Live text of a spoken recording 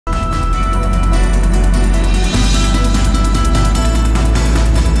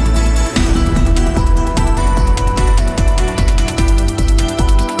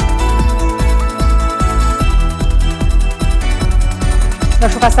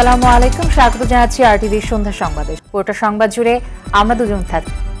দর্শক আসসালামু আলাইকুম, স্বাগত জানাচ্ছি আরটিভি সন্ধ্যা সংবাদে। পুরোটা সংবাদ জুড়ে আমরা দুজন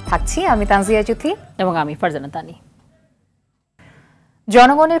থাকছি, আমি তানজিয়া জ্যোতি এবং আমি ফারজানা তানি।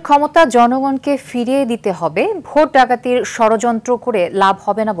 জনগণের ক্ষমতা জনগণকে ফিরিয়ে দিতে হবে, ভোট ডাকাতির ষড়যন্ত্র করে লাভ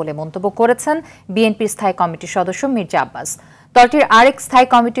হবে না বলে মন্তব্য করেছেন বিএনপির স্থায়ী কমিটির সদস্য মির্জা আব্বাস। দলটির আরেক স্থায়ী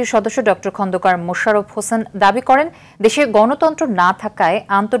কমিটির সদস্য ডক্টর খন্দকার মোশাররফ হোসেন দাবি করেন, দেশে গণতন্ত্র না থাকায়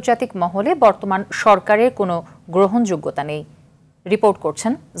আন্তর্জাতিক মহলে বর্তমান সরকারের কোনো গ্রহণযোগ্যতা নেই। রিপোর্ট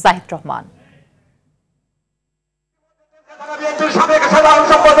করছেন জাহিদ রহমান।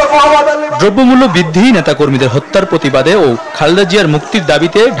 দ্রব্যমূল্য বৃদ্ধি, নেতাকর্মীদের হত্যার প্রতিবাদে ও খালেদা জিয়ার মুক্তির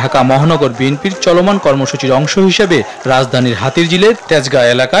দাবিতে ঢাকা মহানগর বিএনপির চলমান কর্মসূচির অংশ হিসেবে রাজধানীর হাতিরঝিলের তেজগাঁ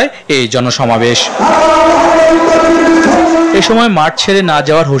এলাকায় এই জনসমাবেশ। এ সময় মাঠ ছেড়ে না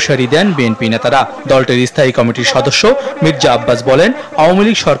যাওয়ার হুঁশিয়ারি দেন বিএনপি নেতারা। দলটির স্থায়ী কমিটির সদস্য মির্জা আব্বাস বলেন, আওয়ামী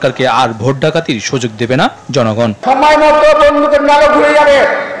লীগ সরকারকে আর ভোট ডাকাতির সুযোগ দেবে না জনগণ। সময় মতো বন্দুকের নালা ঘুরে যাবে,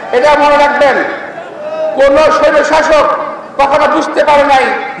 এটা মনে রাখবেন। কোন স্বৈর শাসক কখনো বুঝতে পারে নাই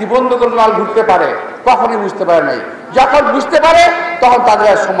যে বন্দুকের নাল ঘুরতে পারে, কখনোই বুঝতে পারে নাই। যখন বুঝতে পারে তখন তাদের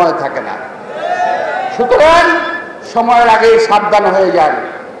আর সময় থাকে না। সুতরাং সময়ের আগেই সাবধান হয়ে যান,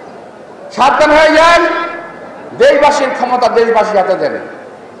 সাবধান হয়ে যান। দেশবাসীর ক্ষমতা দেশবাসী হাতে দেন।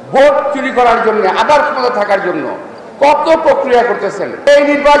 ভোট চুরি করার জন্য, আবার ক্ষমতা থাকার জন্য কত প্রক্রিয়া করতেছেন। এই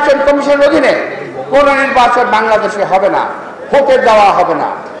নির্বাচন কমিশনের অধীনে কোন নির্বাচন বাংলাদেশে হবে না, হতে দেওয়া হবে না।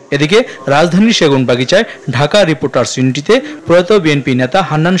 এদিকে রাজধানীর সেগুনবাগিচায় ঢাকা রিপোর্টার্স ইউনিটিতে প্রয়াত বিএনপি নেতা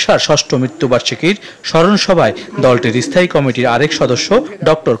হান্নান শাহর ষষ্ঠ মৃত্যুবার্ষিকীর স্মরণ সভায় দলটির স্থায়ী কমিটির আরেক সদস্য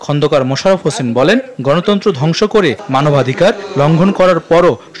ডক্টর খন্দকার মোশাররফ হোসেন বলেন, গণতন্ত্র ধ্বংস করে মানবাধিকার লঙ্ঘন করার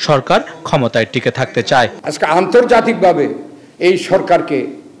পরও সরকার ক্ষমতায় টিকে থাকতে চায়। আজকে আন্তর্জাতিকভাবে এই সরকারকে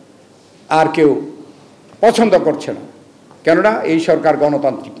আর কেউ পছন্দ করছে না, কেননা এই সরকার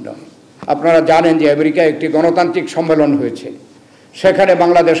গণতান্ত্রিক নয়। আপনারা জানেন যে আমেরিকায় একটি গণতান্ত্রিক সম্মেলন হয়েছে, সেখানে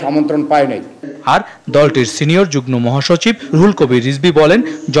বাংলাদেশ আমন্ত্রণ পায় নাই। আর দলটির সিনিয়র যুগ্ম মহাসচিব রুহুল কবির রিজভী বলেন,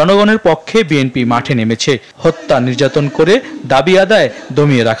 জনগণের পক্ষে বিএনপি মাঠে নেমেছে, হত্যা নির্যাতন করে দাবি আদায়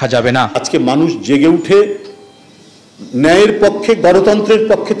দমিয়ে রাখা যাবে না। আজকে মানুষ জেগে উঠে ন্যায়ের পক্ষে, গণতন্ত্রের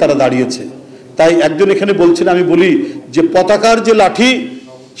পক্ষে তারা দাঁড়িয়েছে। তাই একজন এখানে বলছেন, আমি বলি যে পতাকার যে লাঠি,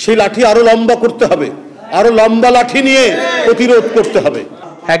 সেই লাঠি আরো লম্বা করতে হবে, আরো লম্বা লাঠি নিয়ে প্রতিরোধ করতে হবে।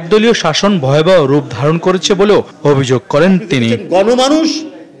 একদলীয় শাসন ভয়াবহ রূপ ধারণ করেছে বলেও অভিযোগ করেন তিনি। গণমানুষ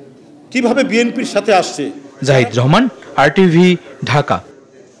কিভাবে বিএনপির সাথে আসছে। জাহিদ রহমান, আরটিভি, ঢাকা।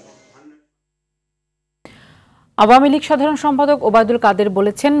 আওয়ামী লীগ সাধারণ সম্পাদক ওবায়দুল কাদের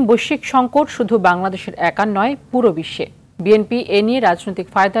বলেছেন, বৈশ্বিক সংকট শুধু বাংলাদেশের একার নয়, পুরো বিশ্বে। বিএনপি এ নিয়ে রাজনৈতিক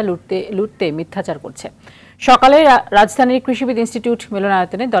ফায়দা লুটতে মিথ্যাচার করছে। সকালে রাজধানীর কৃষিবিদ ইনস্টিটিউট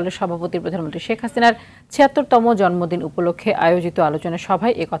মিলনায়তনে দলের সভাপতি প্রধানমন্ত্রী শেখ হাসিনার ৭৬তম জন্মদিন উপলক্ষে আয়োজিত আলোচনা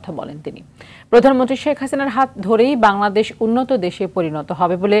সভায় একথা বলেন তিনি। প্রধানমন্ত্রী শেখ হাসিনার হাত ধরেই বাংলাদেশ উন্নত দেশে পরিণত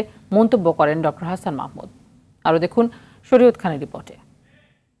হবে বলে মন্তব্য করেন ডক্টর হাসান মাহমুদ। আরও দেখুন শরীয়ত খানের রিপোর্টে।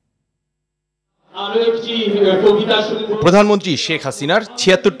 প্রধানমন্ত্রী শেখ হাসিনার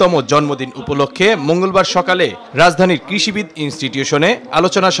 ৭৬তম জন্মদিন উপলক্ষে মঙ্গলবার সকালে রাজধানীর কৃষিবিদ ইনস্টিটিউশনে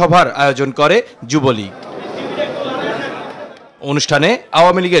আলোচনা সভার আয়োজন করে যুবলীগ। অনুষ্ঠানে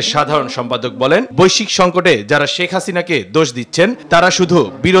আওয়ামী লীগের সাধারণ সম্পাদক বলেন, বৈশ্বিক সংকটে যারা শেখ হাসিনাকে দোষ দিচ্ছেন তারা শুধু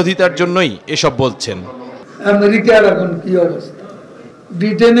বিরোধিতার জন্যই এসব বলছেন। আমেরিকার এখন কি অবস্থা,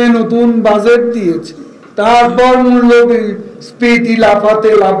 ব্রিটেনে নতুন বাজেট দিয়েছে, তারপর মূল্যস্ফীতি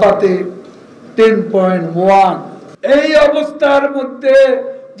লাফাতে 10.1। এই অবস্থার মধ্যে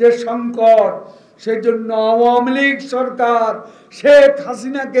যে সংকট, সেজন্য আওয়ামী লীগ সরকার শেখ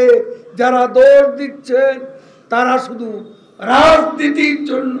হাসিনাকে যারা দোষ দিচ্ছেন তারা শুধু রাজনীতির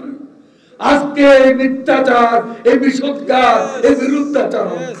জন্য আজকে এই মিথ্যাচার, এই বিষোদ্গার, এই বিরুদ্ধাচার।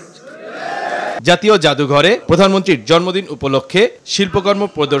 জাতীয় জাদুঘরে প্রধানমন্ত্রীর জন্মদিন উপলক্ষে শিল্পকর্ম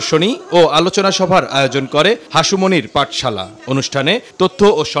প্রদর্শনী ও আলোচনা সভার আয়োজন করে হাসুমনির পাঠশালা। অনুষ্ঠানে তথ্য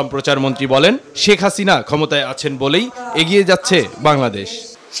ও সম্প্রচার মন্ত্রী বলেন, শেখ হাসিনা ক্ষমতায় আছেন বলেই এগিয়ে যাচ্ছে বাংলাদেশ।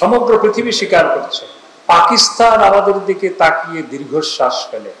 সমগ্র পৃথিবী স্বীকার করছে, পাকিস্তান আমাদের দিকে তাকিয়ে দীর্ঘশ্বাস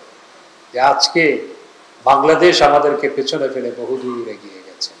ফেলে যে আজকে বাংলাদেশ আমাদেরকে পেছনে ফেলে বহুদূর এগিয়ে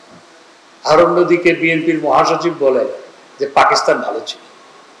গেছে। আর অন্যদিকে বিএনপির মহাসচিব বলে যে পাকিস্তান ভালো ছিল।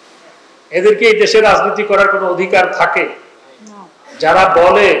 এদেরকে এই দেশে রাজনীতি করার কোনো অধিকার থাকে? যারা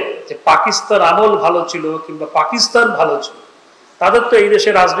বলে যে পাকিস্তান আমল ভালো ছিল কিংবা পাকিস্তান ভালো ছিল, তাদের তো এই দেশে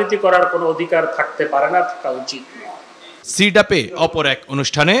রাজনীতি করার কোনো অধিকার থাকতে পারে না, থাকা উচিত নয়। সিডাপে অপর এক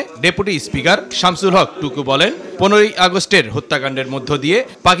অনুষ্ঠানে ডেপুটি স্পিকার শামসুল হক টুকু বলেন, 15ই আগস্টের হত্যাকাণ্ডের মধ্য দিয়ে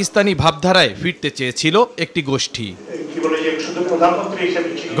পাকিস্তানি ভাবধারায় ফিরতে চেয়েছিল একটি গোষ্ঠী।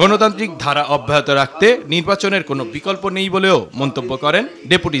 গণতান্ত্রিক ধারা অব্যাহত রাখতে নির্বাচনের কোনো বিকল্প নেই বলেও মন্তব্য করেন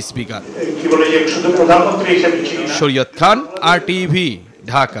ডেপুটি স্পিকার। শরীয়ত খান, আরটিভি,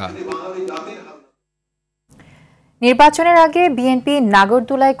 ঢাকা। নির্বাচনের আগে বিএনপি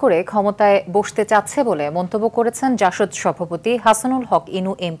নাগরদোলায় করে ক্ষমতায় বসতে চাচ্ছে বলে মন্তব্য করেছেন জাসদ সভাপতি হাসানুল হক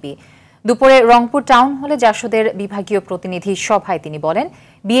ইনু এমপি। দুপুরে রংপুর টাউন হলে জাসদের বিভাগীয় প্রতিনিধি সভায় তিনি বলেন,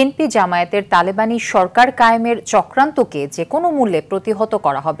 বিএনপি জামায়াতের তালেবানি সরকার কায়েমের চক্রান্তকে যে কোনো মূল্যে প্রতিহত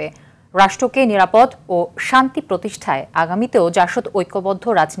করা হবে। রাষ্ট্রকে নিরাপদ ও শান্তি প্রতিষ্ঠায় আগামীতেও জাসদ ঐক্যবদ্ধ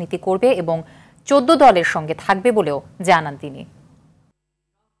রাজনীতি করবে এবং 14 দলের সঙ্গে থাকবে বলেও জানান তিনি।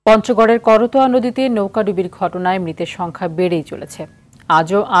 পঞ্চগড়ের করতোয়া নদীতে নৌকাডুবির ঘটনায় মৃতের সংখ্যা বেড়েই চলেছে।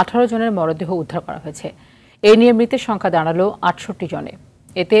 আজও 18 জনের মরদেহ উদ্ধার করা হয়েছে। এ নিয়ে মৃতের সংখ্যা দাঁড়ালো 68 জনে।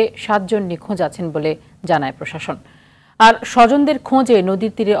 এতে 7 জন নিখোঁজ আছেন বলে জানায় প্রশাসন। আর স্বজনদের খোঁজে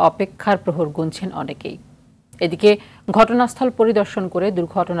নদীর তীরে অপেক্ষার প্রহর গুনছেন অনেকেই। এদিকে ঘটনাস্থল পরিদর্শন করে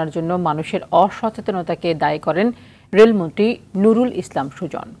দুর্ঘটনার জন্য মানুষের অসচেতনতাকে দায়ী করেন রেলমন্ত্রী নুরুল ইসলাম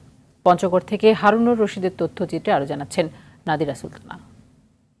সুজন। পঞ্চগড় থেকে হারুনুর রশিদের তথ্যচিত্রে আরো জানাচ্ছেন নাদিরা সুলতানা।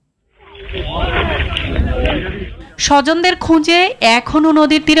 স্বজনদের খুঁজে এখনো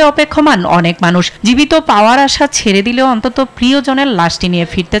নদীর তীরে অপেক্ষমান অনেক মানুষ। জীবিত পাওয়ার আশা ছেড়ে দিলেও অন্তত প্রিয়জনের লাশটি নিয়ে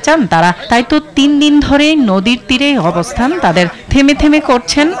ফিরতে চান তারা। তাই তো 3 দিন ধরে নদীর তীরে অবস্থান তাদের। থেমে থেমে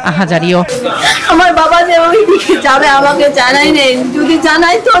করছেন আহাজারিও। আমার বাবা যে ওই দিকে যাবে আমাকে জানাই নেই, যদি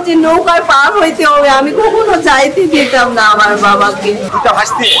জানাই তো যে নৌকায় পার হইতে হবে, আমি কখনো যাইতে দিতাম না আমার বাবাকে। দুটা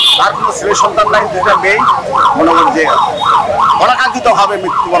ভাসতে তার কোনো ছেলে সন্তান নাই, দুটা মেয়ে মনে মনে যে অনাকাঙ্ক্ষিত ভাবে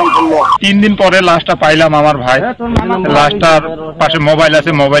মৃত্যুবরণ করলো। 3 দিন পরে লাশটা পাইলাম আমার ভাই। লাশটার পাশে মোবাইল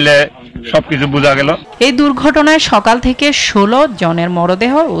আছে, মোবাইলে সবকিছু বোঝা গেল। এই দুর্ঘটনায় সকাল থেকে 16 জনের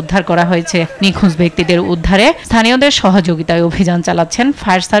মরদেহ উদ্ধার করা হয়েছে। নিখোঁজ ব্যক্তিদের উদ্ধারে স্থানীয়দের সহযোগিতায় অভিযান চালাচ্ছেন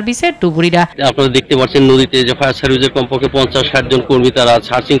ফায়ার সার্ভিসের ডুবুরিরা। আপনারা দেখতে পাচ্ছেন নদীতে যে ফায়ার সার্ভিসের কমপক্ষে 50-60 জন কর্মী তারা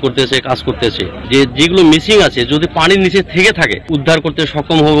সার্চিং করতেছে, কাজ করতেছে। যেগুলো মিসিং আছে যদি পানির নিচে থেকে থাকে উদ্ধার করতে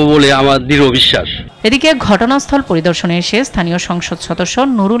সক্ষম হবে বলে আমার দৃঢ় বিশ্বাস। এদিকে ঘটনাস্থল পরিদর্শনে এসে স্থানীয় সংসদ সদস্য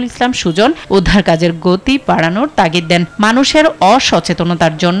নুরুল ইসলাম সুজন উদ্ধার কাজের গতি বাড়ানোর তাগিদ দেন। মানুষের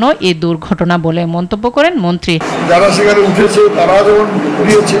অসচেতনতার জন্য এই দুর্ঘটনা বলে মন্তব্য করেন মন্ত্রী। যারা সেখানে উঠেছে তারা যেমন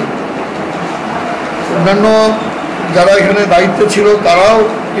উড়িয়েছে, অন্যান্য যারা এখানে দায়িত্বে ছিল তারাও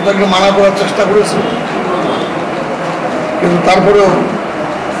এটাকে মানা করার চেষ্টা করেছে, কিন্তু তারপরেও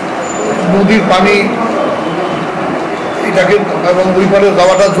নদীর পানি এটাকে এবং ওই পারে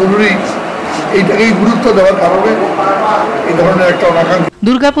যাওয়াটা জরুরি, এইটাকেই গুরুত্ব দেওয়ার কারণে এই ধরনের একটা অনাকাঙ্ক্ষিত।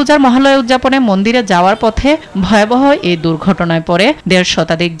 দুর্গাপূজার মহালয়া উদযাপনে মন্দিরে যাওয়ার পথে ভয়াবহ এই দুর্ঘটনায় পড়ে 1.5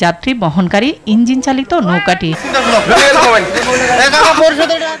 শতাধিক যাত্রী বহনকারী ইঞ্জিন চালিত নৌকাটি।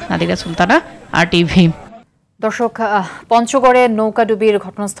 নাদিরা সুলতানা, RTV। দর্শক, পঞ্চগড়ে নৌকাডুবির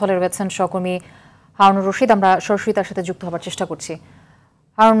ঘটনাস্থলে রয়েছেন সহকর্মী হারুনুর রশিদ। আমরা সরাসরি তার সাথে যুক্ত হবার চেষ্টা করছি।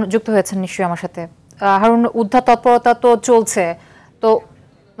 হারুন যুক্ত হয়েছেন নিশ্চয়ই আমার সাথে। হারুন, উদ্ধার তৎপরতা তো চলছে, তো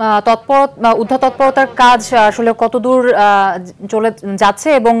উদ্ধার তৎপরতার কাজ আসলে কতদূর চলে যাচ্ছে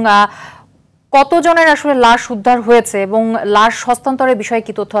এবং কতজনের আসলে লাশ উদ্ধার হয়েছে এবং লাশ হস্তান্তরের বিষয়ে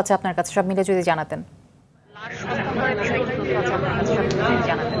কি তথ্য আছে আপনার কাছে, সব মিলে যদি জানাতেন।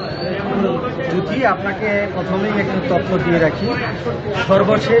 জি, আপনাকে প্রথমেই একটু তথ্য দিয়ে রাখি।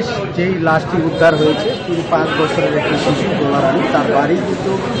 সর্বশেষ যেই লাশটি উদ্ধার হয়েছে তিনি 5 বছরের একটি শিশু তোলারানি। তার বাড়ি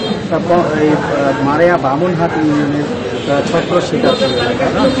কিন্তু মারেয়া বামনহাট ইউনিয়নের ছত্র শিকারপুর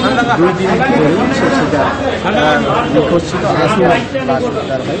এলাকায়। 2 দিন ধরেই সে শিকার নিখোঁজ ছিল। আজকে লাশ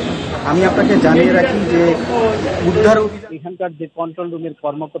উদ্ধার হয়। আমি আপনাকে জানিয়ে রাখি যে উদ্ধার অভিযান, এখানকার যে কন্ট্রোল রুমের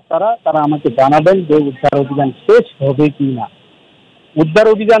কর্মকর্তারা তারা আমাকে জানাবেন যে উদ্ধার অভিযান শেষ হবে কি না। উদ্ধার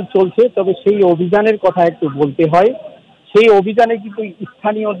অভিযান চলছে, তবে সেই অভিযানের কথা একটু বলতে হয়। সেই অভিযানে কিন্তু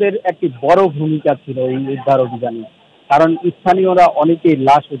স্থানীয়দের একটি বড় ভূমিকা ছিল এই উদ্ধার অভিযানে, কারণ স্থানীয়রা অনেকেই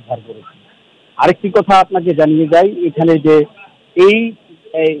লাশ উদ্ধার করেছে। আরেকটি কথা আপনাকে জানিয়ে যাই, এখানে যে এই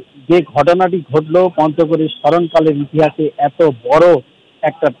যে ঘটনাটি ঘটলো পঞ্চগড়ের স্মরণকালের ইতিহাসে এত বড়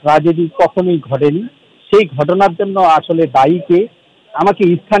একটা ট্র্যাজেডি কখনোই ঘটেনি। সেই ঘটনার জন্য আসলে দায়ীকে আমাকে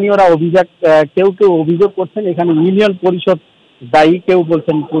স্থানীয়রা কেউ অভিযোগ করছেন এখানে ইউনিয়ন পরিষদ দায়ী, কেউ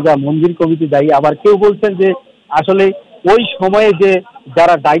বলছেন পূজা মন্দির কমিটি দায়ী, আবার কেউ বলছেন যে আসলে ওই সময়ে যে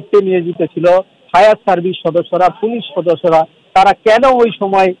যারা দায়িত্বে নিয়োজিত ছিল ফায়ার সার্ভিস সদস্যরা, পুলিশ সদস্যরা, তারা কেন ওই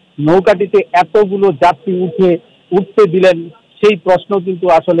সময় নৌকাটিতে এতগুলো যাত্রী উঠতে দিলেন, সেই প্রশ্ন কিন্তু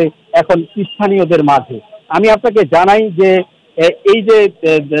আসলে এখন স্থানীয়দের মাঝে। আমি আপনাকে জানাই যে এই যে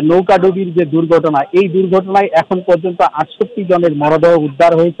নৌকাডুবির যে দুর্ঘটনা, এই দুর্ঘটনায় এখন পর্যন্ত 68 জনের মরদেহ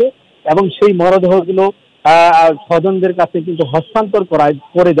উদ্ধার হয়েছে এবং সেই মরদেহগুলো স্বজনদের কাছে কিন্তু হস্তান্তর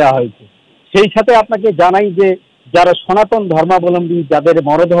করে দেওয়া হয়েছে। সেই সাথে আপনাকে জানাই যে যারা সনাতন ধর্মাবলম্বী যাদের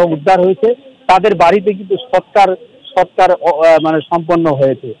মরদেহ উদ্ধার হয়েছে তাদের বাড়িতে কিন্তু সৎকার মানে সম্পন্ন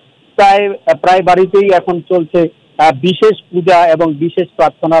হয়েছে। প্রায় বাড়িতেই এখন চলছে বিশেষ পূজা এবং বিশেষ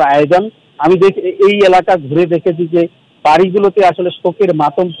প্রার্থনার আয়োজন। আমি এই এলাকা ঘুরে দেখেছি যে বাড়িগুলোতে আসলে শোকের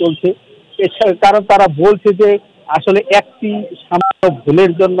মাতম চলছে। কারণ তারা বলছে যে আসলে একটি সামান্য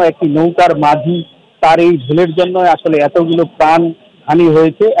ভুলের জন্য, একটি নৌকার মাঝি তার এই ভুলের জন্য আসলে এতগুলো প্রাণ হানি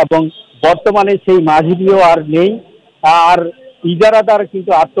হয়েছে এবং বর্তমানে সেই মাঝিটিও আর নেই, আর ইজারাদার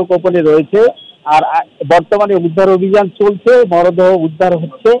কিন্তু আত্মগোপনে রয়েছে। আর বর্তমানে উদ্ধার অভিযান চলছে, মরদেহ উদ্ধার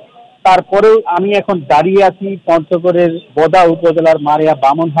হচ্ছে। তারপরেও আমি এখন দাঁড়িয়ে আছি পঞ্চগড়ের বোদা উপজেলার মারিয়া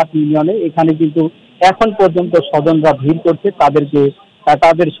বামনহাট ইউনিয়নে। এখানে কিন্তু এখন পর্যন্ত স্বজনরা ভিড় করছে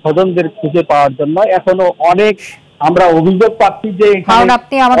তাদের স্বজনদের খুঁজে পাওয়ার জন্য। এখনো অনেক আমরা অভিযোগ পাচ্ছি যে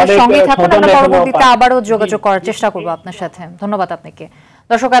আপনি আমাদের সঙ্গে থাকুন, আমরা পরবর্তীতে আবারও যোগাযোগ করার চেষ্টা করব আপনার সাথে। ধন্যবাদ আপনাকে।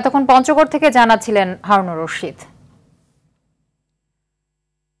 দর্শক, এতক্ষণ পঞ্চগড় থেকে জানাচ্ছিলেন হারুনুর রশিদ।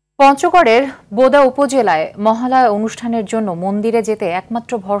 পঞ্চগড়ের বোদা উপজেলায় মহালয়া অনুষ্ঠানের জন্য মন্দিরে যেতে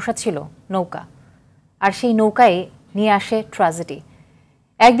একমাত্র ভরসা ছিল নৌকা, আর সেই নৌকায় নিয়ে আসে ট্র্যাজেডি।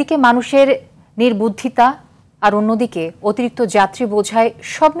 একদিকে মানুষের নির্বুদ্ধিতা, আর অন্যদিকে অতিরিক্ত যাত্রী বোঝায়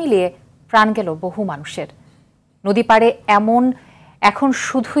সব মিলিয়ে প্রাণ গেল বহু মানুষের। নদী পাড়ে এখন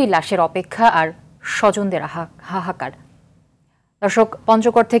শুধুই লাশের অপেক্ষা আর স্বজনদের হাহাকার। দর্শক,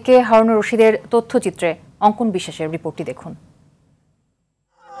 পঞ্চগড় থেকে হারুনুর রশিদের তথ্যচিত্রে অঙ্কন বিশ্বাসের রিপোর্টটি দেখুন।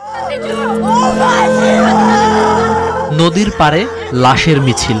 নদীর পাড়ে লাশের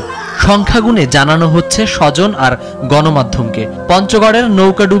মিছিল, সংখ্যাগুণে জানানো হচ্ছে স্বজন আর গণমাধ্যমকে। পঞ্চগড়ের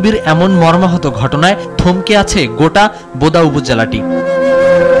নৌকাডুবির এমন মর্মাহত ঘটনায় থমকে আছে গোটা বোদা উপজেলাটি।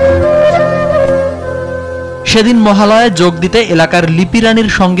 সেদিন মহালয়ায় যোগ দিতে এলাকার লিপি রানীর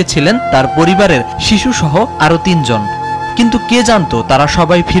সঙ্গে ছিলেন তার পরিবারের শিশুসহ আরো 3 জন। কিন্তু কে জানতো তারা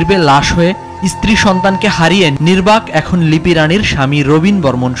সবাই ফিরবে লাশ হয়ে। স্ত্রী সন্তানকে হারিয়ে নির্বাক এখন লিপি রানীর স্বামী রবিন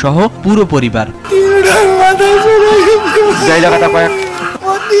বর্মন সহ পুরো পরিবার।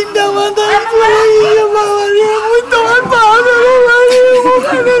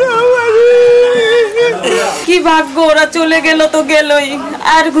 কি ভাগ্য, ওরা চলে গেল তো গেলই,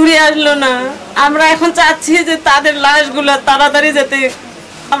 আর ঘুরে আসলো না। আমরা এখন চাচ্ছি যে তাদের লাশগুলো তাড়াতাড়ি যাতে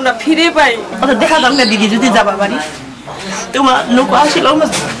আমরা ফিরে পাই। দেখা দরকার দিদি, যদি যাবা বাড়ি তোমার নৌকা আসিল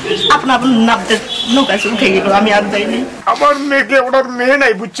আপনার নামতে নৌকা উঠে গেল, আমি আর যাইনি। আমার মেয়েকে, ওনার মেয়ে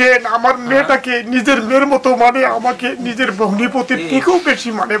নাই বুঝছেন, আমার মেয়েটাকে নিজের মেয়ের মতো মানে, আমাকে নিজের ভগ্নিপতির থেকেও বেশি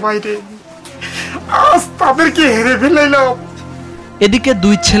মানে বাইরে। আজ তাদেরকে হেরে ফেলাইলাম। এদিকে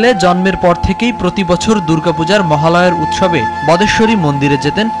 2 ছেলে জন্মের পর থেকেই প্রতি বছর দুর্গাপূজার মহালয়ার উৎসবে বদেশ্বরী মন্দিরে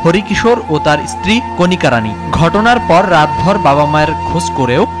যেতেন হরিকিশোর ও তার স্ত্রী কণিকা রানী। ঘটনার পর রাতভর বাবা মায়ের খোঁজ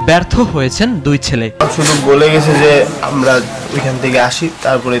করেও ব্যর্থ হয়েছেন 2 ছেলে। শুধু বলে গেছে যে আমরা ওইখান থেকে আসি,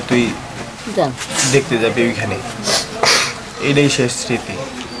 তারপরে তুই দেখতে যাবি ওইখানে। এটাই শেষ স্মৃতি,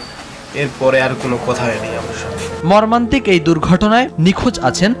 এরপরে আর কোনো কথাই নেই আমার সাথে। মর্মান্তিক এই দুর্ঘটনায় নিখোঁজ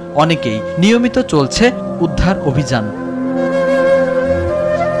আছেন অনেকেই। নিয়মিত চলছে উদ্ধার অভিযান।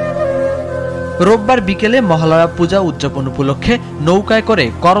 রোববার বিকেলে মহালয়া পূজা উদযাপন উপলক্ষে নৌকায় করে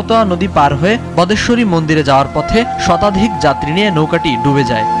করতোয়া নদী পার হয়ে বদেশ্বরী মন্দিরে যাওয়ার পথে শতাধিক যাত্রী নিয়ে নৌকাটি ডুবে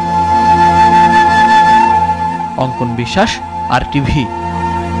যায়। অঙ্কন বিশ্বাস, RTV।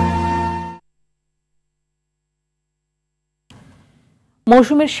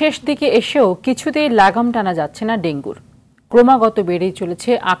 মৌসুমের শেষ দিকে এসেও কিছুতেই লাগাম টানা যাচ্ছে না ডেঙ্গুর। ক্রমাগত বেড়েই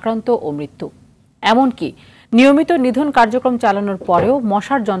চলেছে আক্রান্ত ও মৃত্যু। এমনকি নিয়মিত নিধন কার্যক্রম চালানোর পরেও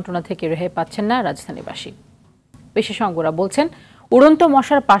মশার যন্ত্রণা থেকে রেহাই পাচ্ছেন না রাজধানীবাসী। বিশেষজ্ঞরা বলছেন, উড়ন্ত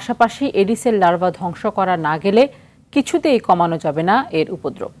মশার পাশাপাশি এডিসের লার্ভা ধ্বংস করা না গেলে কিছুতেই কমানো যাবে না এর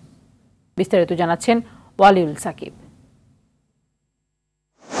উপদ্রব। বিস্তারিত জানাচ্ছেন ওয়ালিউল সাকিব।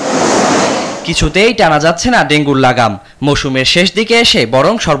 কিছুতেই টানা যাচ্ছে না ডেঙ্গুর লাগাম। মৌসুমের শেষ দিকে এসে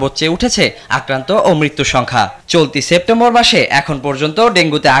বরং সর্বোচ্চে উঠেছে আক্রান্ত ও মৃত্যু সংখ্যা। চলতি সেপ্টেম্বর মাসে এখন পর্যন্ত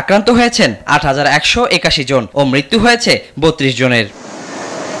ডেঙ্গুতে আক্রান্ত হয়েছেন ৮১৮১ জন ও মৃত্যু হয়েছে ৩২ জনের।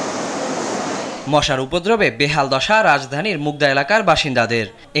 মশার উপদ্রবে বেহাল দশা রাজধানীর মুগদা এলাকার বাসিন্দাদের।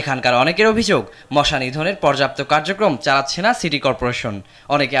 এখানকার অনেকের অভিযোগ, মশা নিধনের পর্যাপ্ত কার্যক্রম চালাচ্ছে না সিটি কর্পোরেশন।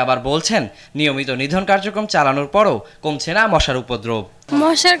 অনেকে আবার বলছেন, নিয়মিত নিধন কার্যক্রম চালানোর পরও কমছে না মশার উপদ্রব।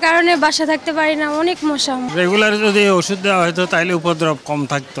 মশার কারণে বাসা থাকতে পারি না, অনেক মশা। রেগুলার যদি ওষুধ দেওয়া হয়তো তাইলে উপদ্রব কম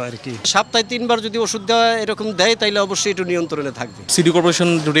থাকতো আর কি। সপ্তাহে 3 বার যদি ওষুধ দেওয়া এরকম দেয় তাইলে অবশ্যই একটু নিয়ন্ত্রণে থাকবে। সিটি কর্পোরেশন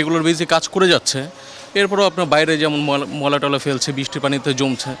রেগুলার বেসে কাজ করে যাচ্ছে, এরপরও আপনার বাইরে যেমন ময়লা টলা ফেলছে, বৃষ্টির পানিতে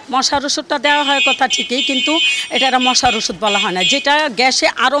জমছে। মশার ওষুধটা দেওয়া হয় কথা ঠিকই, কিন্তু এটা মশার ওষুধ বলা হয় না, যেটা গ্যাসে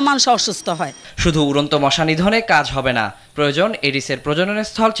আরো মানুষ অসুস্থ হয়। শুধু উড়ন্ত মশা নিধনে কাজ হবে না, প্রয়োজন এডিসের প্রজননের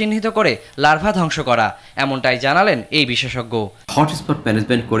স্থল চিহ্নিত করে লার্ভা ধ্বংস করা, এমনটাই জানালেন এই বিশেষজ্ঞ। হটস্পট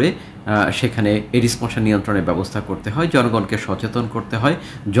ম্যানেজমেন্ট করে সেখানে এডিস মশা নিয়ন্ত্রণের ব্যবস্থা করতে হয়, জনগণকে সচেতন করতে হয়,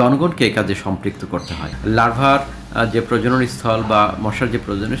 জনগণকে এই কাজে সম্পৃক্ত করতে হয়। লার্ভার যে প্রজনন স্থল বা মশার যে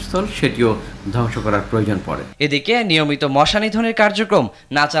প্রজনন স্থল সেটিও ধ্বংস করার প্রয়োজন পড়ে। এদিকে নিয়মিত মশা নিধনের কার্যক্রম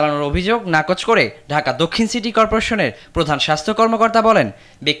না চালানোর অভিযোগ নাকচ করে ঢাকা দক্ষিণ সিটি কর্পোরেশনের প্রধান স্বাস্থ্য কর্মকর্তা বলেন,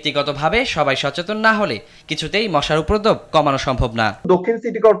 ব্যক্তিগতভাবে সবাই সচেতন না হলে কিছুতেই মশার উপদ্রব কমানো সম্ভব না। দক্ষিণ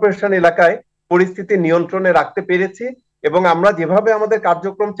সিটি কর্পোরেশন এলাকায় পরিস্থিতি নিয়ন্ত্রণে রাখতে পেরেছি এবং আমরা যেভাবে আমাদের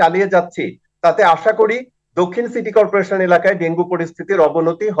কার্যক্রম চালিয়ে যাচ্ছি তাতে আশা করি দক্ষিণ সিটি কর্পোরেশন এলাকায় ডেঙ্গু পরিস্থিতির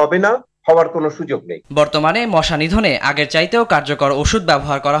অবনতি হবে না, হওয়ার কোনো সুযোগ নেই। বর্তমানে মশা নিধনে আগের চাইতেও কার্যকর ওষুধ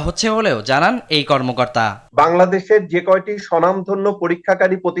ব্যবহার করা হচ্ছে বলেও জানান এই কর্মকর্তা। বাংলাদেশের যে কয়টি স্বনামধন্য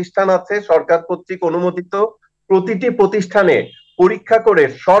পরীক্ষাকারী প্রতিষ্ঠান আছে সরকার কর্তৃক অনুমোদিত, প্রতিটি প্রতিষ্ঠানে পরীক্ষা করে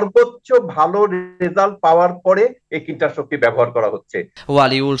সর্বোচ্চ ভালো রেজাল্ট পাওয়ার পরে এই কীটনাশকটি ব্যবহার করা হচ্ছে।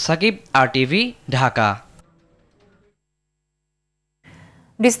 ওয়ালিউল সাকিব, আরটিভি, ঢাকা।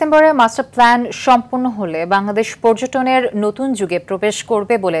 ডিসেম্বরে মাস্টার প্ল্যান সম্পন্ন হলে বাংলাদেশ পর্যটনের নতুন যুগে প্রবেশ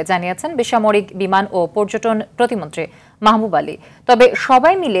করবে বলে জানিয়েছেন বেসামরিক বিমান ও পর্যটন প্রতিমন্ত্রী মাহবুব আলী। তবে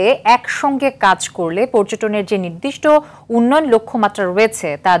সবাই মিলে একসঙ্গে কাজ করলে পর্যটনের যে নির্দিষ্ট উন্নয়ন লক্ষ্যমাত্রা রয়েছে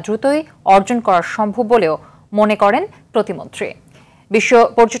তা দ্রুতই অর্জন করা সম্ভব বলেও মনে করেন প্রতিমন্ত্রী। বিশ্ব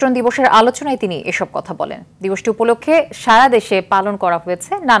পর্যটন দিবসের আলোচনায় তিনি এসব কথা বলেন। দিবসটি উপলক্ষে সারা দেশে পালন করা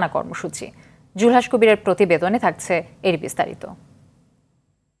হয়েছে নানা কর্মসূচি। জুলহাস কবিরের প্রতিবেদনে থাকছে এর বিস্তারিত।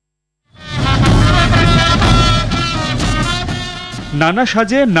 নানা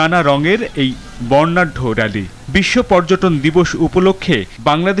সাজে নানা রঙের এই বর্ণাঢ্য র্যালি বিশ্ব পর্যটন দিবস উপলক্ষে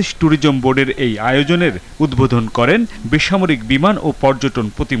বাংলাদেশ ট্যুরিজম বোর্ডের এই আয়োজনের উদ্বোধন করেন বেসামরিক বিমান ও পর্যটন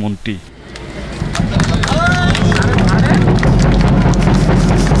প্রতিমন্ত্রী।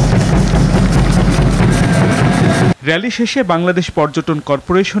 র্যালি শেষে বাংলাদেশ পর্যটন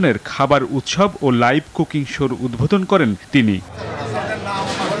কর্পোরেশনের খাবার উৎসব ও লাইভ কুকিং শোর উদ্বোধন করেন তিনি।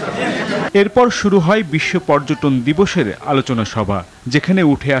 এরপর শুরু হয় বিশ্ব পর্যটন দিবসের আলোচনা সভা, যেখানে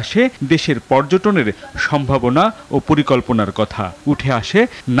উঠে আসে দেশের পর্যটনের সম্ভাবনা ও পরিকল্পনার কথা, উঠে আসে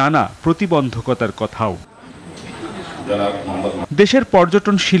নানা প্রতিবন্ধকতার কথাও। দেশের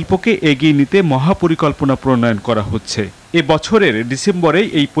পর্যটন শিল্পকে এগিয়ে নিতে মহাপরিকল্পনা প্রণয়ন করা হচ্ছে। এ বছরের ডিসেম্বরেই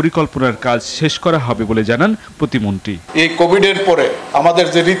এই পরিকল্পনার কাজ শেষ করা হবে বলে জানান প্রতিমন্ত্রী। এই কোভিডের পরে আমাদের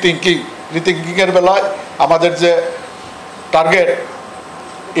যে রিথিঙ্কিং এর বেলায় আমাদের যে টার্গেট,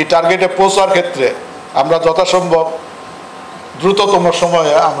 এই টার্গেটে পৌঁছার ক্ষেত্রে আমরা যথাসম্ভব দ্রুততম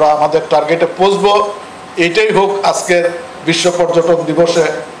সময়ে আমরা আমাদের টার্গেটে পৌঁছব, এটাই হোক আজকের বিশ্ব পর্যটন দিবসে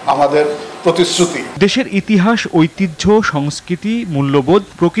আমাদের প্রতিশ্রুতি। দেশের ইতিহাস, ঐতিহ্য, সংস্কৃতি, মূল্যবোধ,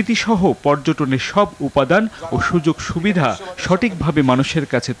 প্রকৃতি সহ পর্যটনের সব উপাদান ও সুযোগ সুবিধা সঠিকভাবে মানুষের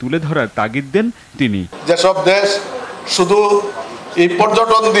কাছে তুলে ধরার তাগিদ দেন তিনি। যেসব দেশ শুধু এই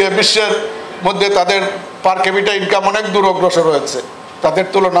পর্যটন দিয়ে বিশ্বের মধ্যে তাদের পার ক্যাপিটা ইনকাম অনেক দূর অগ্রসর হয়েছে, তাদের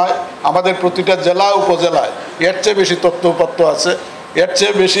তুলনায় আমাদের প্রতিটা জেলা উপজেলায় এর চেয়ে বেশি তথ্য উপাত্ত আছে, এর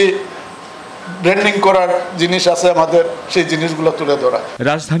চেয়ে বেশি ব্র্যান্ডিং করার জিনিস আছে আমাদের, সেই জিনিসগুলো তুলে ধরা।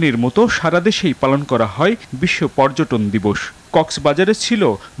 রাজধানীর মতো সারা দেশেই পালন করা হয় বিশ্ব পর্যটন দিবস। কক্সবাজারে ছিল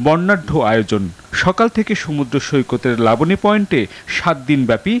বর্ণাঢ্য আয়োজন। সকাল থেকে সমুদ্র সৈকতের লাবণী পয়েন্টে 7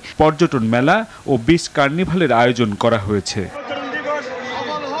 দিনব্যাপী পর্যটন মেলা ও বিচ কার্নিভালের আয়োজন করা হয়েছে।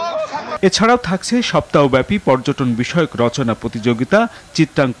 এছাড়াও থাকছে সপ্তাহব্যাপী পর্যটন বিষয়ক রচনা প্রতিযোগিতা,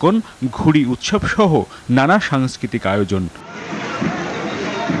 চিত্রাঙ্কন, ঘুড়ি উৎসব সহ নানা সাংস্কৃতিক আয়োজন।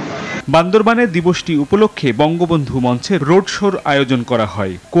 বান্দরবানে দিবসটি উপলক্ষে বঙ্গবন্ধু মঞ্চে রোড শোর আয়োজন করা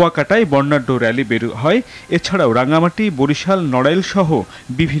হয়। কুয়াকাটায় বর্ণাঢ্য র্যালি বের হয়। এছাড়াও রাঙামাটি, বরিশাল, নড়াইল সহ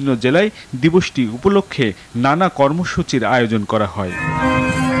বিভিন্ন জেলায় দিবসটি উপলক্ষে নানা কর্মসূচির আয়োজন করা হয়।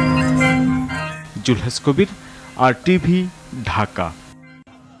 জুলহাস কবির, আরটিভি, ঢাকা।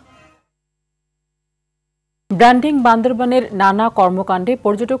 ব্র্যান্ডিং বান্দরবানের নানা কর্মকাণ্ডে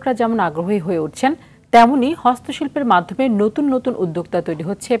পর্যটকরা যেমন আগ্রহী হয়ে উঠছেন, তেমনি হস্তশিল্পের মাধ্যমে নতুন নতুন উদ্যোক্তা তৈরি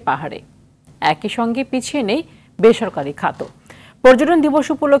হচ্ছে পাহাড়ে। একই সঙ্গে পিছিয়ে নেই বেসরকারি খাতও। পর্যটন দিবস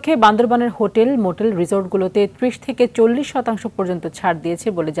উপলক্ষে বান্দরবানের হোটেল, মোটেল, রিসোর্টগুলোতে 30 থেকে 40% পর্যন্ত ছাড় দিয়েছে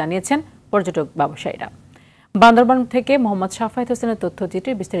বলে জানিয়েছেন পর্যটক ব্যবসায়ীরা। বান্দরবান থেকে মোহাম্মদ শাফায়েত হোসেনের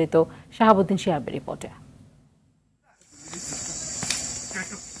তথ্যচিত্রে বিস্তারিত শাহাবুদ্দিন শিহাবের রিপোর্টে।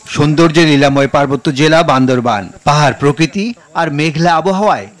 সৌন্দর্যে লীলাময় পার্বত্য জেলা বান্দরবান। পাহাড়, প্রকৃতি আর মেঘলা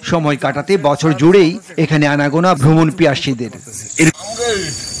আবহাওয়ায় সময় কাটাতে বছর জুড়েই এখানে আনাগোনা ভ্রমণ পিয়াসীদের।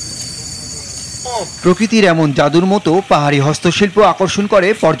 প্রকৃতির এমন জাদুর মতো পাহাড়ি হস্তশিল্প আকর্ষণ করে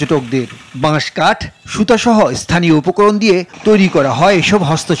পর্যটকদের। বাঁশ, কাঠ, সুতাসহ স্থানীয় উপকরণ দিয়ে তৈরি করা হয় এসব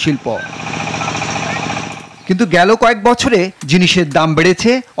হস্তশিল্প। কিন্তু গেল কয়েক বছরে জিনিসের দাম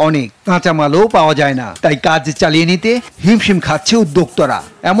বেড়েছে অনেক, কাঁচামালও পাওয়া যায় না, তাই কাজ চালিয়ে নিতে হিমশিম খাচ্ছে উদ্যোক্তারা।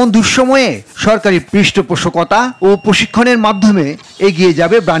 এমন দুঃসময়ে সরকারি পৃষ্ঠপোষকতা ও প্রশিক্ষণের মাধ্যমে এগিয়ে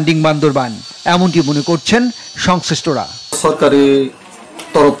যাবে ব্র্যান্ডিং বান্দরবান, এমনটি মনে করছেন সংশ্লিষ্টরা। সরকারি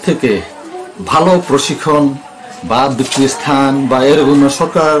তরফ থেকে ভালো প্রশিক্ষণ বা বিক্রি স্থান বা এরকম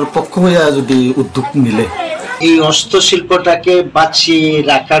সরকার পক্ষ হয়ে যদি উদ্যোগ নিলে এই হস্তশিল্পটাকে বাঁচিয়ে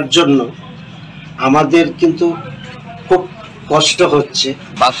রাখার জন্য আমাদের কিন্তু খুব কষ্ট হচ্ছে।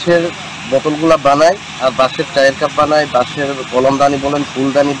 বাঁশের বোতলগুলা বানায় আর বাঁশের টায়ার কাপ বানায়, বাঁশের কলমদানি বলেন,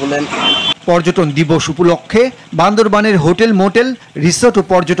 ফুলদানি বলেন। পর্যটন দিবস উপলক্ষে বান্দরবানের হোটেল, মোটেল, রিসোর্ট ও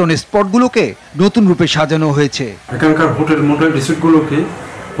পর্যটন স্পটগুলোকে নতুন রূপে সাজানো হয়েছে। এখানকার হোটেল, মোটেল, রিসোর্টগুলোকে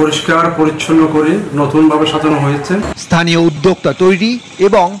পরিষ্কার পরিচ্ছন্ন করে নতুনভাবে সাজানো হয়েছে। স্থানীয় উদ্যোক্তা তৈরি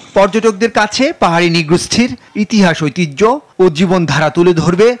এবং পর্যটকদের কাছে পাহাড়ি নৃগোষ্ঠীর ইতিহাস, ঐতিহ্য ও জীবনধারা তুলে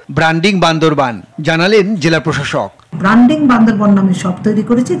ধরবে ব্র্যান্ডিং বান্দরবান, জানালেন জেলা প্রশাসক। ব্র্যান্ডিং বান্দরবান নামে শপ তৈরি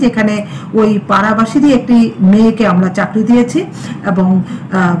করেছি, যেখানে ওই পাড়াবাসীরই একটি মেয়েকে আমরা চাকরি দিয়েছি এবং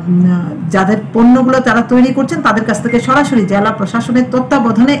যাদের পণ্যগুলো তারা তৈরি করছেন তাদের কাছ থেকে সরাসরি জেলা প্রশাসনের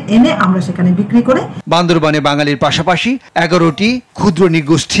তত্ত্বাবধানে এনে আমরা সেখানে বিক্রি করে। বান্দরবানে বাঙালির পাশাপাশি 11টি ক্ষুদ্র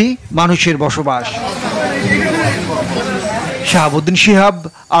নৃগোষ্ঠী মানুষের বসবাস। শাহাবুদ্দিন শিহাব,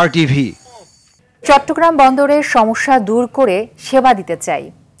 RTV। চট্টগ্রাম বন্দরের সমস্যা দূর করে সেবা দিতে চাই,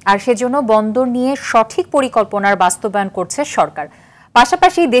 আর সেজন্য বন্দর নিয়ে সঠিক পরিকল্পনার বাস্তবায়ন করছে সরকার।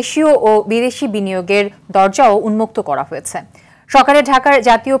 পাশাপাশি দেশীয় ও বিদেশি বিনিয়োগের দরজাও উন্মুক্ত করা হয়েছে। সকালে ঢাকার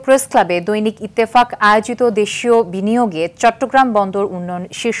জাতীয় প্রেস ক্লাবে দৈনিক ইত্তেফাক আয়োজিত দেশীয় বিনিয়োগে চট্টগ্রাম বন্দর উন্নয়ন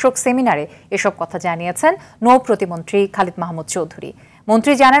শীর্ষক সেমিনারে এসব কথা জানিয়েছেন নৌ প্রতিমন্ত্রী খালিদ মাহমুদ চৌধুরী।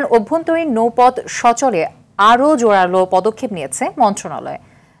 মন্ত্রী জানান, অভ্যন্তরীণ নৌপথ সচলে আরও জোরালো পদক্ষেপ নিয়েছে মন্ত্রণালয়।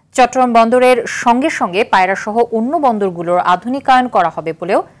 চট্টগ্রাম বন্দরের সঙ্গে সঙ্গে পায়রা সহ অন্য বন্দরগুলোর আধুনিকায়ন করা হবে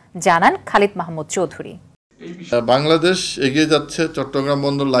বলেও জানান খালিদ মাহমুদ চৌধুরী। বাংলাদেশ এগিয়ে যাচ্ছে, চট্টগ্রাম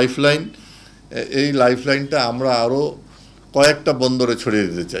বন্দর লাইফলাইন, এই লাইফলাইনটা আমরা আরও কয়েকটা বন্দরে ছড়িয়ে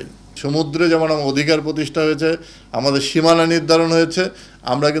দিতে চাই। সমুদ্রে যেমন আমার অধিকার প্রতিষ্ঠা হয়েছে, আমাদের সীমানা নির্ধারণ হয়েছে,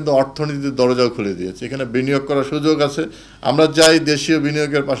 আমরা কিন্তু অর্থনীতির দরজাও খুলে দিয়েছি। এখানে বিনিয়োগ করার সুযোগ আছে। আমরা চাই দেশীয়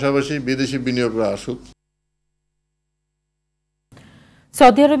বিনিয়োগের পাশাপাশি বিদেশি বিনিয়োগরা আসুক।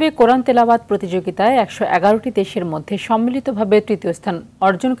 সৌদি আরবে কোরআন তেলাওয়াত প্রতিযোগিতায় 111টি দেশের মধ্যে সম্মিলিতভাবে তৃতীয় স্থান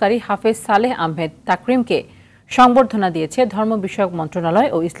অর্জনকারী হাফেজ সালেহ আহমেদ তাকরিমকে সংবর্ধনা দিয়েছে ধর্ম বিষয়ক মন্ত্রণালয়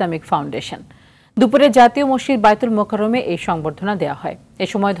ও ইসলামিক ফাউন্ডেশন। দুপুরে জাতীয় মসজিদ বায়তুল মোকাররমে এই সংবর্ধনা দেওয়া হয়। এ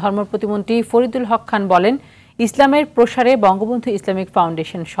সময় ধর্ম প্রতিমন্ত্রী ফরিদুল হক খান বলেন, ইসলামের প্রসারে বঙ্গবন্ধু ইসলামিক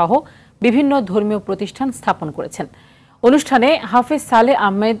ফাউন্ডেশন সহ বিভিন্ন ধর্মীয় প্রতিষ্ঠান স্থাপন করেছেন। অনুষ্ঠানে হাফেজ সালেহ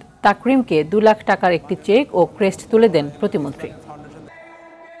আহমেদ তাকরিমকে 2 লাখ টাকার একটি চেক ও ক্রেস্ট তুলে দেন প্রতিমন্ত্রী।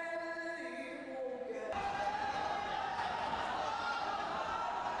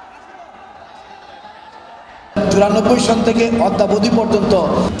 94 সন থেকে অদ্যাবধি পর্যন্ত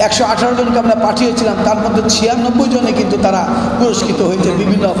 118 জনকে আমরা পাঠিয়েছিলাম, তার মধ্যে 96 জনে কিন্তু তারা পুরস্কৃত হয়েছে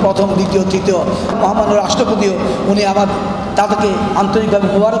বিভিন্ন প্রথম, দ্বিতীয়, তৃতীয়। মহামান্য রাষ্ট্রপতিও উনি তাদেরকে আন্তরিকভাবে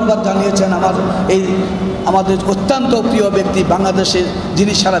মোবারকবাদ জানিয়েছেন। আমাদের অত্যন্ত প্রিয় ব্যক্তি বাংলাদেশের,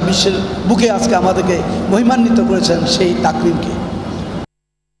 যিনি সারা বিশ্বের বুকে আজকে আমাদেরকে মহিমান্বিত করেছেন, সেই তাকরিমকে।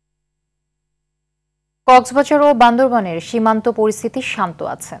 কক্সবাজার ও বান্দরবানের সীমান্ত পরিস্থিতি শান্ত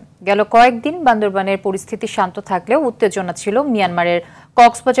আছে। গেল কয়েকদিন বান্দরবানের পরিস্থিতি শান্ত থাকলেও উত্তেজনা ছিল মিয়ানমারের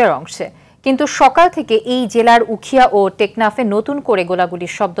কক্সবাজার অংশে। কিন্তু সকাল থেকে এই জেলার উখিয়া ও টেকনাফে নতুন করে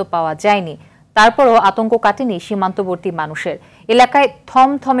গোলাগুলির শব্দ পাওয়া যায়নি। তারপরও আতঙ্ক কাটেনি সীমান্তবর্তী মানুষের। এলাকায়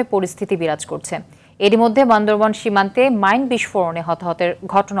থমথমে পরিস্থিতি বিরাজ করছে। এরই মধ্যে বান্দরবান সীমান্তে মাইন বিস্ফোরণে হতাহতের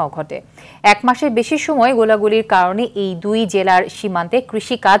ঘটনাও ঘটে। 1 মাসের বেশি সময় গোলাগুলির কারণে এই 2 জেলার সীমান্তে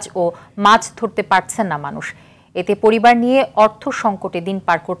কৃষিকাজ ও মাছ ধরতে পারছেন না মানুষ। এতে পরিবার নিয়ে অর্থ সংকটে দিন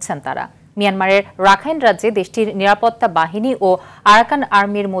পার করছেন তারা। মিয়ানমারের রাখাইন রাজ্যে দেশটির নিরাপত্তা বাহিনী ও আরাকান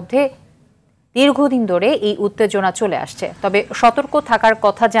আর্মির মধ্যে দীর্ঘদিন ধরে এই উত্তেজনা চলে আসছে। তবে সতর্ক থাকার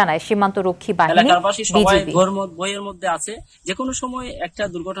কথা জানায় সীমান্তরক্ষী বাহিনী। সবাই বইয়ের মধ্যে আছে, যে কোনো সময় একটা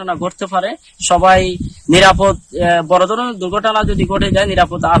দুর্ঘটনা ঘটতে পারে। সবাই নিরাপদ, বড় ধরনের দুর্ঘটনা যদি ঘটে যায়,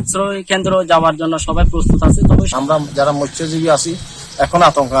 নিরাপদ আশ্রয় কেন্দ্র যাওয়ার জন্য সবাই প্রস্তুত আছে। তবে আমরা যারা মৎস্যজীবী আছি এখন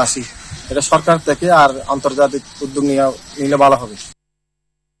আতঙ্ক আছি, এটা সরকার থেকে আর আন্তর্জাতিক উদ্যোগ নিলে ভালো হবে।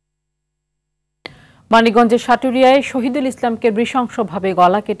 মানিকগঞ্জের সাটুরিয়ায় শহীদুল ইসলামকে নৃশংসভাবে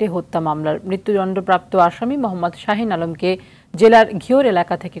গলা কেটে হত্যা মামলার মৃত্যুদণ্ডপ্রাপ্ত আসামি মোহাম্মদ শাহিন আলমকে জেলার ঘিওর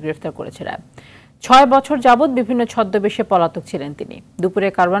এলাকা থেকে গ্রেফতার করেছে র্যাব। 6 বছর যাবৎ বিভিন্ন ছদ্মবেশে পলাতক ছিলেন তিনি। দুপুরে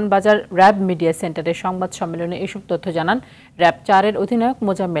কারওয়ান বাজার র্যাব মিডিয়া সেন্টারে সংবাদ সম্মেলনে এসব তথ্য জানান র্যাব 4-এর অধিনায়ক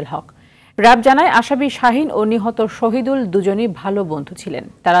মোজাম্মেল হক। র্যাব জানায়, আসামি শাহিন ও নিহত শহীদুল দুজনই ভালো বন্ধু ছিলেন।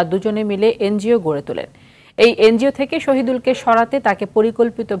 তারা দুজনে মিলে এনজিও গড়ে তোলেন। এই এনজিও থেকে শহীদুলকে সরাতে তাকে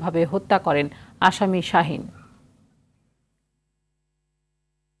পরিকল্পিতভাবে হত্যা করেন আসামি শাহিন।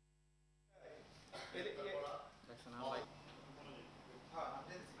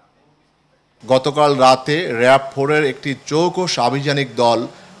 গতকাল রাতে র্যাব 4-এর একটি চৌকস আভিযানিক দল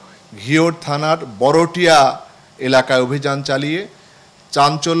ঘিওর থানার বড়টিয়া এলাকায় অভিযান চালিয়ে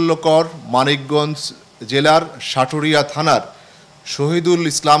চাঞ্চল্যকর মানিকগঞ্জ জেলার সাটুরিয়া থানার শহীদুল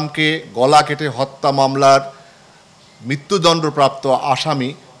ইসলামকে গলা কেটে হত্যা মামলার মৃত্যুদণ্ডপ্রাপ্ত আসামি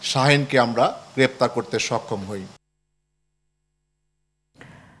শাহিনকে আমরা গ্রেপ্তার করতে সক্ষম হই।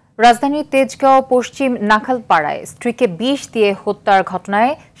 রাজধানীর তেজগাঁও পশ্চিম নাখালপাড়ায় স্ত্রীকে বিষ দিয়ে হত্যার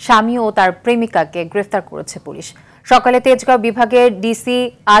ঘটনায় স্বামী ও তার প্রেমিকাকে গ্রেফতার করেছে পুলিশ। সকালে তেজগাঁও বিভাগের ডিসি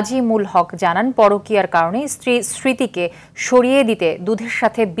আজিমুল হক জানান, পরকীয়ার কারণে স্ত্রী স্মৃতিকে সরিয়ে দিতে দুধের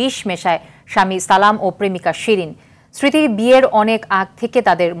সাথে বিষ মেশায় স্বামী সালাম ও প্রেমিকা শিরিন। স্মৃতির বিয়ের অনেক আগ থেকে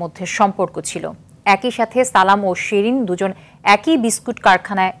তাদের মধ্যে সম্পর্ক ছিল। একই সাথে সালাম ও শিরিন দুজন একই বিস্কুট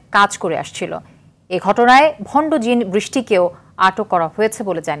কারখানায় কাজ করে আসছিল। এ ঘটনায় ভণ্ড জিন বৃষ্টিকেও আটক করা হয়েছে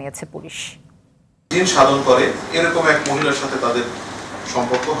বলে জানিয়েছে পুলিশ। জিন সাধন করে এরকম এক মহিলার সাথে তাদের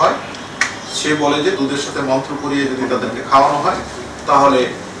সম্পর্ক হয়। সে বলে যে দুধের সাথে মন্ত্র করিয়ে যদি তাদেরকে খাওয়ানো হয় তাহলে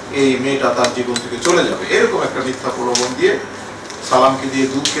এই মেয়েটা তার জীবন থেকে চলে যাবে, এরকম একটা মিথ্যা প্রলোভন দিয়ে সালামকে দিয়ে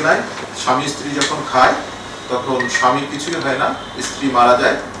দুধ কেনায়। স্বামী স্ত্রী যখন খায় তখন স্বামী কিছুই হয় না, স্ত্রী মারা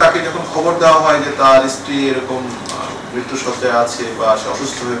যায়। তাকে যখন খবর দেওয়া হয় যে তার স্ত্রী এরকম মৃত্যুসজ্জায় আছে বা সে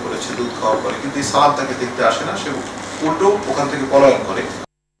অসুস্থ হয়ে পড়েছে দুধ খাওয়ার পরে, কিন্তু সালাম তাকে দেখতে আসে না, সে উল্টো ওখান থেকে পলায়ন করে।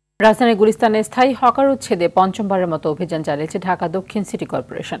 রাজধানীর গুলিস্তানে স্থায়ী হকার উচ্ছেদে পঞ্চমবারের মতো অভিযান চালিয়েছে ঢাকা দক্ষিণ সিটি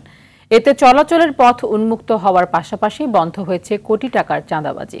কর্পোরেশন। এতে চলাচলের পথ উন্মুক্ত হওয়ার পাশাপাশি বন্ধ হয়েছে কোটি টাকার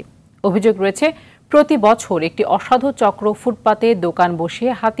চাঁদাবাজি। অভিযোগ রয়েছে, প্রতি বছর একটি অসাধু চক্র ফুটপাতে দোকান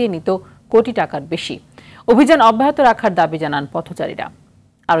বসিয়ে হাতিয়ে নিত কোটি টাকার বেশি। অভিযান অব্যাহত রাখার দাবি জানান পথচারীরা।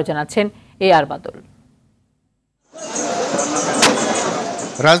 আরও জানাচ্ছেন AR বাদল।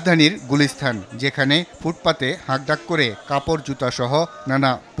 রাজধানীর গুলিস্তান, যেখানে ফুটপাতে হাঁকডাক করে কাপড় জুতা সহ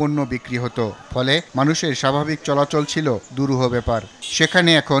নানা পণ্য বিক্রি হতো, ফলে মানুষের স্বাভাবিক চলাচল ছিল দুরূহ ব্যাপার,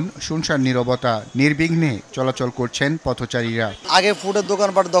 সেখানে এখন শুনশান নীরবতা। নির্বিঘ্নে চলাচল করছেন পথচারীরা। আগে ফুটের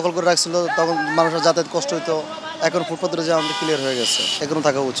দোকানপাট দখল করে রাখছিল, তখন মানুষের যাতায়াত কষ্ট হইতো। এখন ফুটপাতের যে আমাদের ক্লিয়ার হয়ে গেছে, এখনো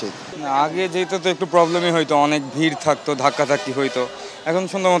থাকা উচিত। আগে যেহেতু তো একটু প্রবলেমই হইতো, অনেক ভিড় থাকতো, ধাক্কাধাক্কি হইতো। এখন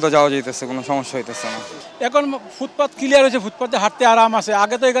সুন্দর মতো যাওয়া যাইতেছে, কোনো সমস্যা হইতেছে না। এখন ফুটপাত ক্লিয়ার হয়েছে, ফুটপাতে হাঁটতে আরাম আছে।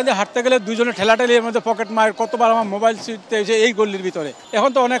 আগে তো এখানে হাঁটতে গেলে দুজনে ঠেলাঠেলি, এর মধ্যে পকেট মার, কতবার আমার মোবাইল ছিটতে হয়েছে এই গল্লির ভিতরে। এখন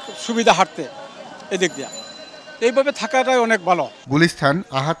তো অনেক সুবিধা হাঁটতে এদিক দিয়া, এইভাবে থাকাটাই অনেক ভালো। গুলিস্তান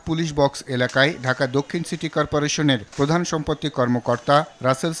আহাত পুলিশ বক্স এলাকায় ঢাকা দক্ষিণ সিটি কর্পোরেশনের প্রধান সম্পত্তি কর্মকর্তা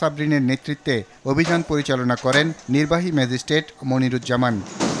রাসেল সাবরিনের নেতৃত্বে অভিযান পরিচালনা করেন নির্বাহী ম্যাজিস্ট্রেট মনিরুজ্জামান।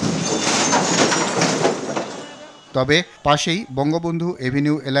 তবে পাশেই বঙ্গবন্ধু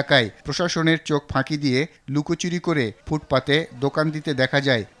এভিনিউ এলাকায় প্রশাসনের চোখ ফাঁকি দিয়ে লুকোচুরি করে ফুটপাতে দোকান দিতে দেখা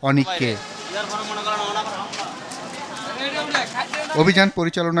যায় অনেককে। অভিযান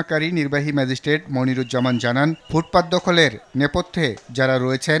পরিচালনাকারী নির্বাহী ম্যাজিস্ট্রেট মনিরুজ্জামান জানান, ফুটপাত দখলের নেপথ্যে যারা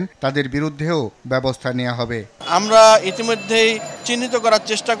রয়েছেন তাদের বিরুদ্ধেও ব্যবস্থা নেওয়া হবে। আমরা ইতিমধ্যেই চিহ্নিত করার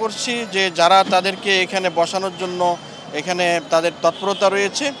চেষ্টা করছি যে যারা তাদেরকে এখানে বসানোর জন্য এখানে তাদের তৎপরতা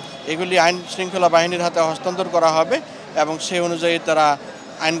রয়েছে, এগুলি আইন শৃঙ্খলা বাহিনীর হাতে হস্তান্তর করা হবে এবং সেই অনুযায়ী তারা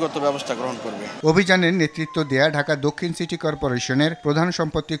আইনগত ব্যবস্থা গ্রহণ করবে। অভিযানের নেতৃত্ব দেয়া ঢাকা দক্ষিণ সিটি কর্পোরেশনের প্রধান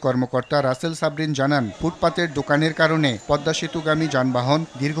সম্পত্তি কর্মকর্তা রাসেল সাবরিন জানান, ফুটপাতের দোকানের কারণে পদ্মা সেতুগামী যানবাহন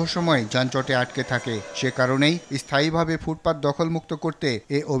দীর্ঘ সময় যানজটে আটকে থাকে, সে কারণেই স্থায়ীভাবে ফুটপাত দখলমুক্ত করতে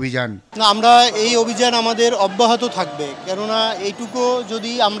এ অভিযান। আমরা এই অভিযান আমাদের অব্যাহত থাকবে, কেননা এইটুকু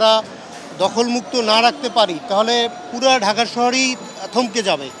যদি আমরা দখলমুক্ত না রাখতে পারি তাহলে পুরো ঢাকা শহরই থমকে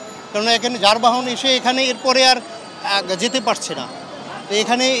যাবে, কেননা এখানে যানবাহন এসে এখানে এরপরে আর যেতে পারছে না। তো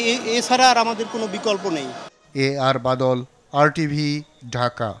এখানে এছাড়া আর আমাদের কোনো বিকল্প নেই। AR বাদল, RTV,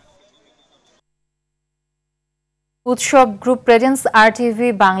 ঢাকা। উৎসব গ্রুপ প্রেজেন্স RTV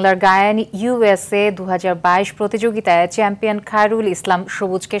বাংলার গায়ন USA 2022 প্রতিযোগিতায় চ্যাম্পিয়ন খায়রুল ইসলাম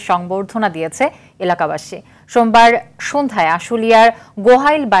সবুজকে সংবর্ধনা দিয়েছে এলাকাবাসী। সোমবার সন্ধ্যায় আশুলিয়ার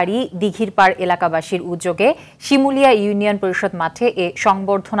গোহাইলবাড়ি দিঘিরপাড় এলাকাবাসীর উদ্যোগে শিমুলিয়া ইউনিয়ন পরিষদ মাঠে এ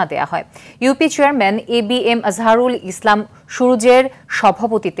সংবর্ধনা দেয়া হয়। UP chairman ABM Azharul Islam সুরুজের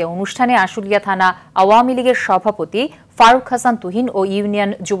সভাপতিত্বে অনুষ্ঠানে আশুলিয়া থানা আওয়ামী লীগের সভাপতি ফারুক হাসান তুহিন ও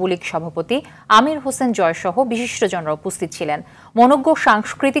ইউনিয়ন যুবলীগ সভাপতি আমির হোসেন জয় সহ বিশিষ্টজনরা উপস্থিত ছিলেন। মনোজ্ঞ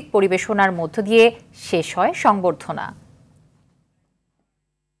সাংস্কৃতিক পরিবেশনার মধ্য দিয়ে শেষ হয় সংবর্ধনা।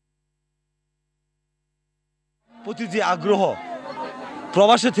 প্রতি যে আগ্রহ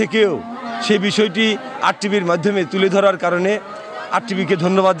প্রবাসে থেকেও সেই বিষয়টি আরটিভির মাধ্যমে তুলে ধরার কারণে আরটিভিকে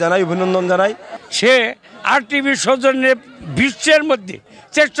ধন্যবাদ জানাই, অভিনন্দন জানাই। সে আরটিভির সৌজন্যে বিশ্বের মধ্যে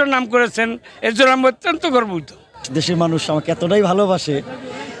শ্রেষ্ঠ নাম করেছেন, এর জন্য আমি অত্যন্ত গর্বিত। দেশের মানুষ আমাকে এতটাই ভালোবাসে,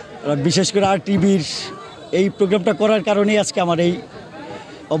 বিশেষ করে আরটিভির এই প্রোগ্রামটা করার কারণেই আজকে আমার এই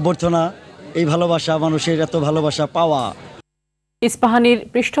অভ্যর্থনা, এই ভালোবাসা, মানুষের এত ভালোবাসা পাওয়া। ইস্পাহানির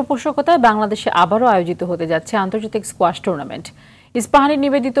পৃষ্ঠপোষকতায় বাংলাদেশে আবারও আয়োজিত হতে যাচ্ছে আন্তর্জাতিক স্কোয়াশ টুর্নামেন্ট। ইস্পাহানি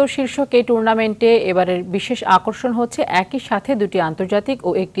নিবেদিত শীর্ষক এই টুর্নামেন্টে এবারের বিশেষ আকর্ষণ হচ্ছে একই সাথে দুটি আন্তর্জাতিক ও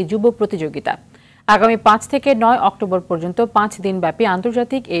একটি যুব প্রতিযোগিতা। আগামী 5 থেকে 9 অক্টোবর পর্যন্ত 5 দিনব্যাপী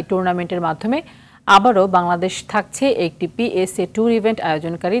আন্তর্জাতিক এই টুর্নামেন্টের মাধ্যমে আবারও বাংলাদেশ থাকছে একটি পিএসএ ট্যুর ইভেন্ট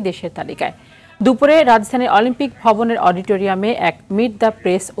আয়োজনকারী দেশের তালিকায়। দুপুরে রাজধানীর অলিম্পিক ভবনের অডিটোরিয়ামে এক মিট দ্য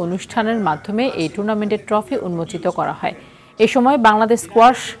প্রেস অনুষ্ঠানের মাধ্যমে এই টুর্নামেন্টের ট্রফি উন্মোচিত করা হয়। এ সময় বাংলাদেশ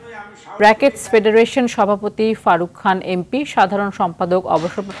স্কোয়াশ র্যাকেটস ফেডারেশন সভাপতি ফারুক খান এমপি, সাধারণ সম্পাদক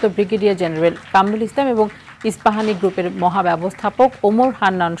অবসরপ্রাপ্ত ব্রিগেডিয়ার জেনারেল কামরুল ইসলাম এবং ইস্পাহানি গ্রুপের মহাব্যবস্থাপক ওমর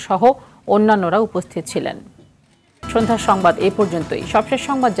হান্নান সহ অন্যান্যরা উপস্থিত ছিলেন। সন্ধ্যার সংবাদ এই পর্যন্তই। সবশেষ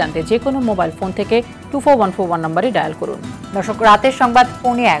সংবাদ জানতে যে কোনো মোবাইল ফোন থেকে 24141 নম্বরে ডায়াল করুন। দর্শক, রাতের সংবাদ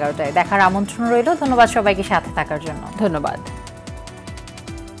 11:15টায় দেখার আমন্ত্রণ রইল। ধন্যবাদ সবাইকে সাথে থাকার জন্য। ধন্যবাদ।